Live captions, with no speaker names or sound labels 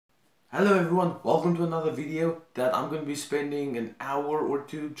Hello everyone, welcome to another video that I'm going to be spending an hour or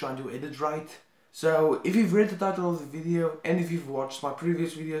two trying to edit right. So if you've read the title of the video and if you've watched my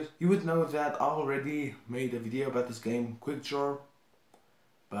previous videos, you would know that I already made a video about this game, Quick Draw,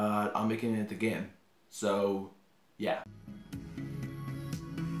 but I'm making it again. So yeah.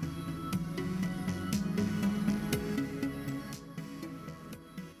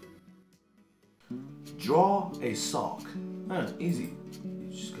 Draw a sock. Easy.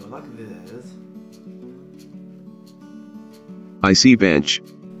 You just go like this. I see bench.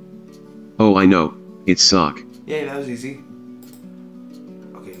 Oh, I know, it's sock. Yeah, that was easy.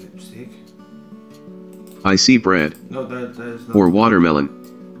 Okay, lipstick. I see bread. No, that is not. Or watermelon.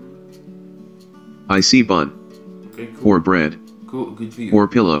 I see bun. Okay, cool. Or bread. Cool, good for you. Or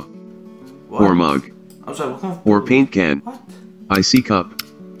pillow. What? Or mug. I'm sorry, what kind of Or pillow? paint can. What? I see cup.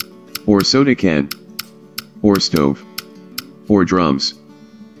 Or soda can. Or stove. Or drums.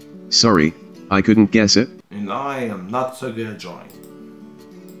 Sorry, I couldn't guess it. And I am not so good at drawing.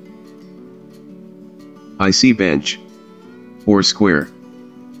 I see bench. Or square.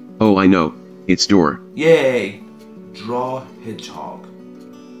 Oh, I know, it's door. Yay! Draw hedgehog.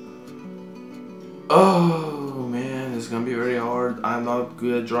 Oh man, it's gonna be very hard. I'm not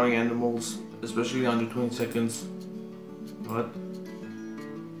good at drawing animals, especially under 20 seconds. What?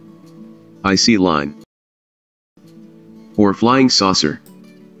 I see line. Or flying saucer.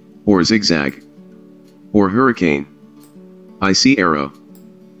 Or zigzag. Or hurricane. I see arrow.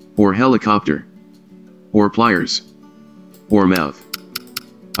 Or helicopter. Or pliers. Or mouth.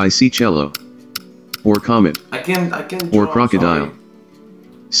 I see cello. Or comet. I can't Or draw, crocodile.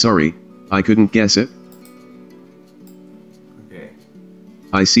 Sorry, I couldn't guess it. Okay.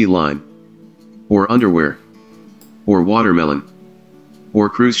 I see line. Or underwear. Or watermelon. Or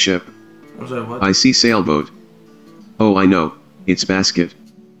cruise ship. I'm sorry, what? I see sailboat. Oh, I know, it's basket.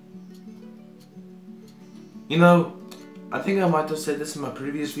 You know, I think I might have said this in my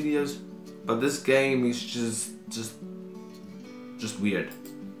previous videos, but this game is just weird.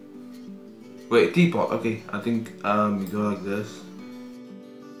 Wait, teapot. Okay, I think you go like this.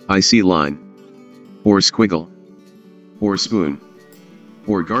 I see line. Or squiggle. Or spoon.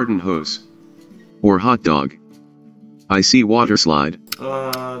 Or garden hose. Or hot dog. I see water slide.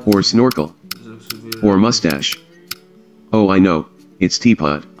 Or snorkel. Or mustache. Oh, I know, it's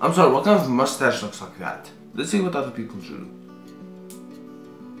teapot. I'm sorry, what kind of mustache looks like that? Let's see what other people drew.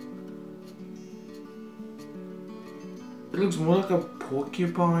 It looks more like a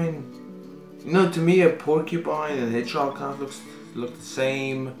porcupine. You know, to me a porcupine and a hedgehog kind of look the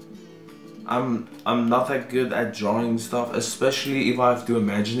same. I'm not that good at drawing stuff, especially if I have to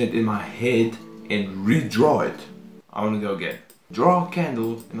imagine it in my head and redraw it. I wanna go again. Draw a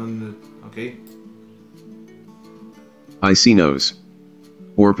candle and on the okay. I see nose.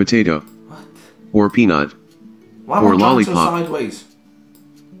 Or potato. What? Or peanut. Why am Or I drawing so lollipop. sideways?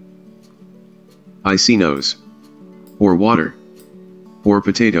 I see nose. Or water. Or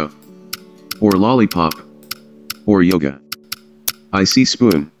potato. Or lollipop. Or yoga. I see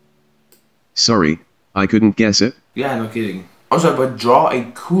spoon. Sorry, I couldn't guess it. Yeah, no kidding. I'm sorry, but draw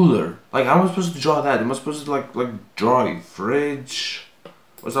a cooler. Like, how am I supposed to draw that? Am I supposed to like draw a fridge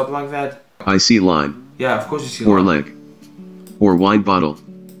or something like that? I see line. Yeah, of course you see. Or line. leg. Or wine bottle.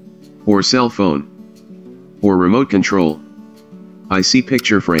 Or cell phone. Or remote control. I see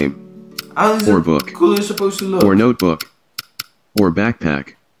picture frame. How is or a book. cooler supposed to look? Or notebook. Or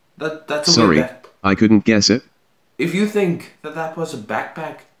backpack. That's a Sorry, weird I couldn't guess it. If you think that was a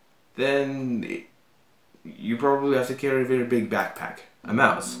backpack, then you probably have to carry a very big backpack. A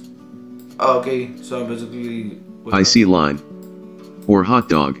mouse. Oh, okay, so basically. I see line. Or hot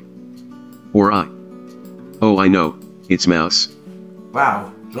dog. Or eye. Oh, I know, it's mouse.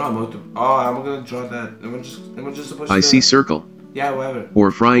 Wow, draw a motor. Oh, I'm gonna draw that. Am I just supposed to? I see circle. Yeah, whatever.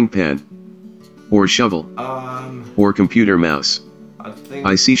 Or frying pan. Or shovel. Or computer mouse. I think.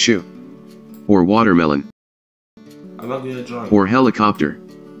 I see shoe. Or watermelon. I'm not good at drawing. Or helicopter.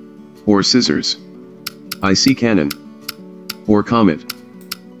 Or scissors. I see cannon. Or comet.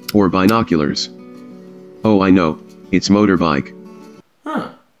 Or binoculars. Oh, I know, it's motorbike.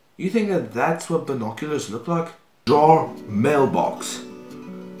 Huh. You think that that's what binoculars look like? Draw mailbox.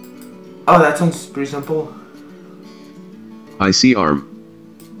 Oh, that sounds pretty simple. I see arm.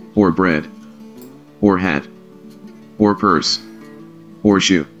 Or bread. Or hat. Or purse. Or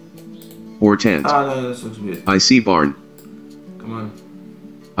shoe. Or tent. Ah, no, this looks weird. I see barn. Come on.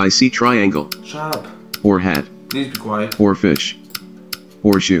 I see triangle. Shut up. Or hat. Please be quiet. Or fish.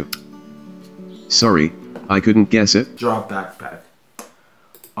 Or shoe. Sorry, I couldn't guess it. Draw backpack.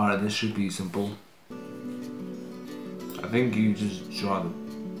 Alright, this should be simple. I think you just draw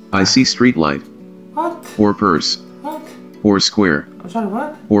I see street light. What? Or purse. What? Or square. I'm sorry,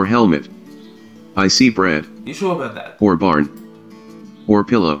 what? Or helmet. I see bread. You sure about that? Or barn. Or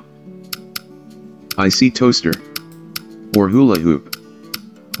pillow. I see toaster. Or hula hoop.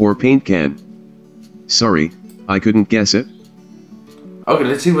 Or paint can. Sorry, I couldn't guess it. Okay,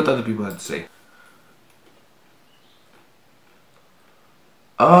 let's see what other people have to say.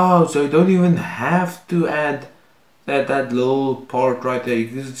 Oh, so you don't even have to add that little part right there. You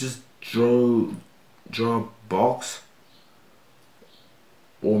can just draw a box.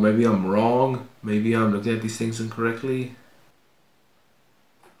 Or maybe I'm wrong. Maybe I'm looking at these things incorrectly.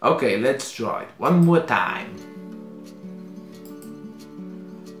 Okay, let's try it one more time.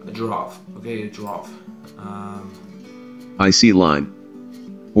 A giraffe. Okay, a giraffe. I see line.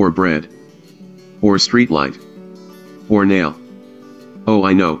 Or bread. Or street light. Or nail. Oh,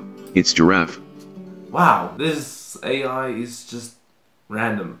 I know, it's giraffe. Wow, this AI is just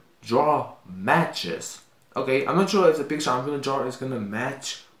random. Draw matches. Okay, I'm not sure if the picture I'm gonna draw is gonna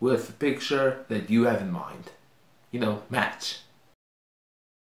match with the picture that you have in mind. You know, match.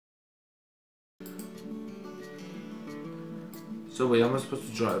 So wait, how am I supposed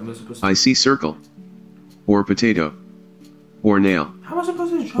to draw? I see circle. Or potato. Or nail. How am I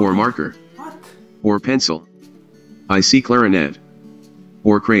supposed to draw? Or marker. What? Or pencil. I see clarinet.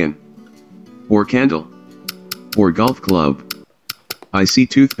 Or crayon. Or candle. Or golf club. I see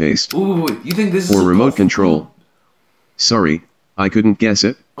toothpaste. Ooh, you think this is or a remote golf control. club? Sorry, I couldn't guess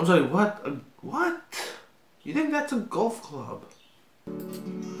it. I'm sorry, what? What? You think that's a golf club?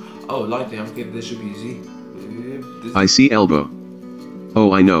 Oh, lightning. Okay, this should be easy. I see elbow.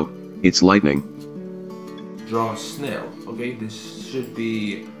 Oh, I know, it's lightning. Draw a snail. Okay, this should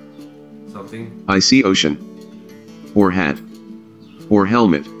be something. I see ocean. Or hat. Or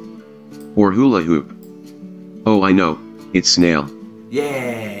helmet. Or hula hoop. Oh, I know, it's snail.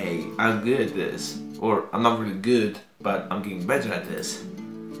 Yay! I'm good at this. Or, I'm not really good, but I'm getting better at this.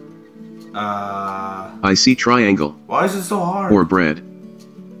 I see triangle. Why is it so hard? Or bread.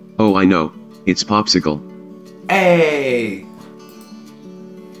 Oh, I know, it's popsicle. Hey!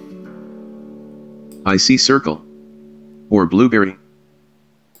 I see circle. Or blueberry.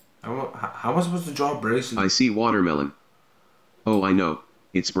 How am I supposed to draw a bracelet? I see watermelon. Oh, I know,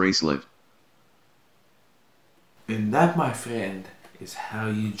 it's bracelet. And that, my friend, is how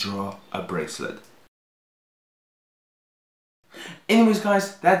you draw a bracelet. Anyways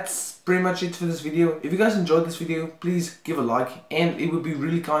guys, that's pretty much it for this video. If you guys enjoyed this video, please give a like, and it would be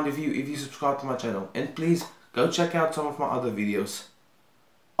really kind of you if you subscribe to my channel. And please go check out some of my other videos.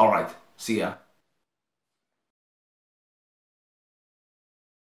 Alright, see ya.